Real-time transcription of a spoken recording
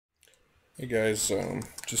Hey guys,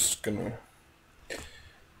 just gonna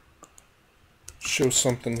show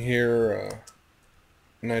something here,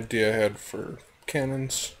 an idea I had for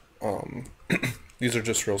cannons. These are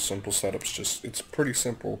just real simple setups, it's a pretty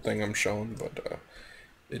simple thing I'm showing, but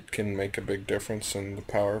it can make a big difference in the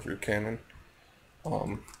power of your cannon.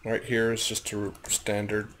 Right here is just a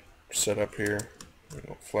standard setup here,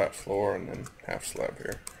 flat floor and then half slab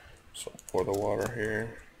here. So pour the water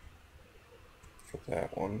here for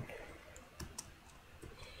that one.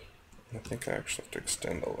 I think I actually have to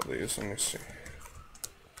extend all of these. Let me see.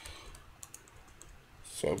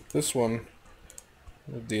 So this one,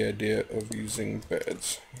 with the idea of using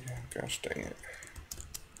beds. Yeah, gosh dang it.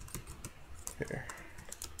 Here.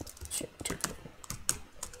 So take it.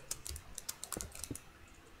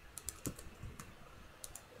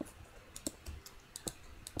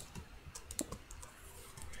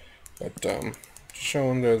 But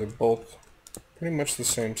showing they're both pretty much the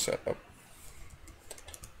same setup.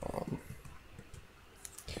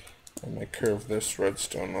 And I curve this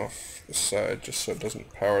redstone off the side just so it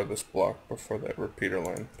doesn't power this block before that repeater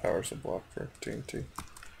line powers the block for TNT.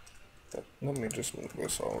 But let me just move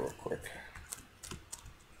this all real quick.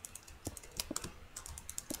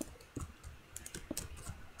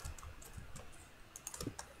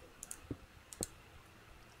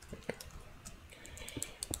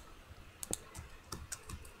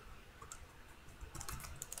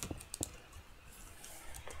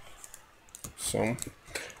 So,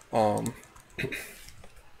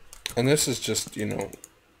 and this is just,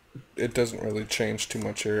 it doesn't really change too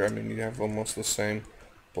much here. I mean, you have almost the same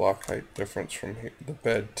block height difference from here, the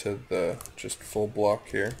bed to the just full block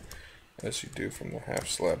here as you do from the half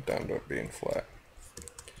slab down to it being flat.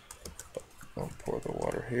 But I'll pour the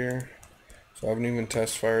water here. So I haven't even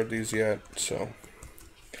test fired these yet, so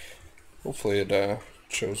hopefully it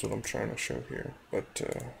shows what I'm trying to show here. But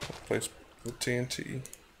I'll place the TNT.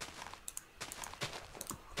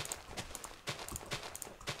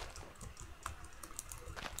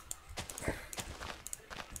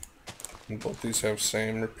 And both these have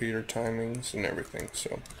same repeater timings and everything,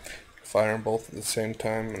 so fire them both at the same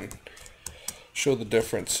time and show the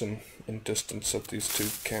difference in distance that these two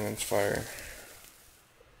cannons fire.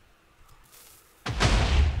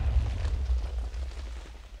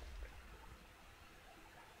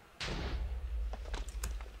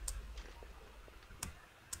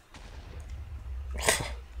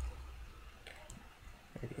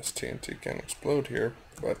 Maybe this TNT can explode here,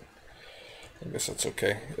 but I guess that's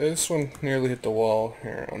okay. This one nearly hit the wall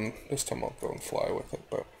here, and this time I'll go and fly with it,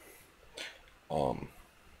 but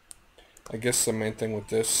I guess the main thing with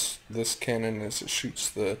this cannon is it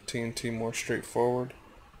shoots the TNT more straightforward,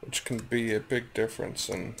 which can be a big difference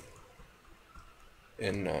in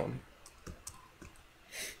the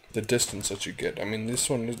distance that you get. I mean, this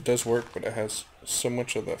one does work, but it has so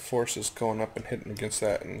much of the forces going up and hitting against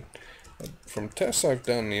that, and from tests I've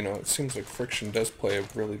done, it seems like friction does play a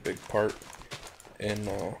really big part in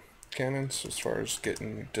cannons as far as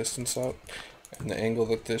getting distance out, and the angle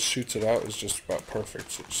that this shoots it out is just about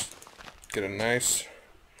perfect. So just get a nice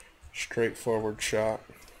straightforward shot.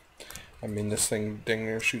 I mean, this thing dang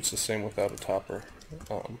near shoots the same without a topper,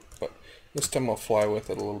 but this time I'll fly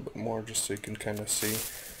with it a little bit more just so you can kind of see.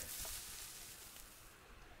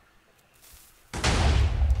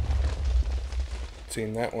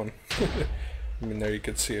 Seeing that one. I mean, there you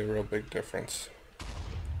could see a real big difference.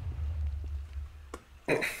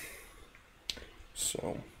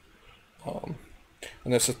 So, and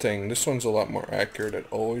that's the thing, this one's a lot more accurate. It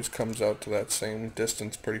always comes out to that same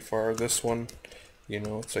distance pretty far. This one,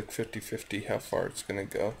 it's like 50-50 how far it's gonna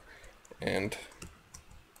go. And,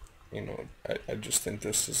 I just think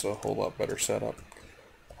this is a whole lot better setup.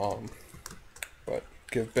 But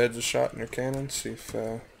give beds a shot in your cannon, see if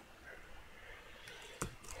it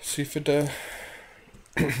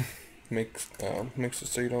makes it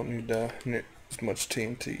so you don't need as much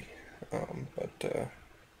TNT. But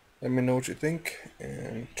let me know what you think,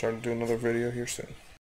 and try to do another video here soon.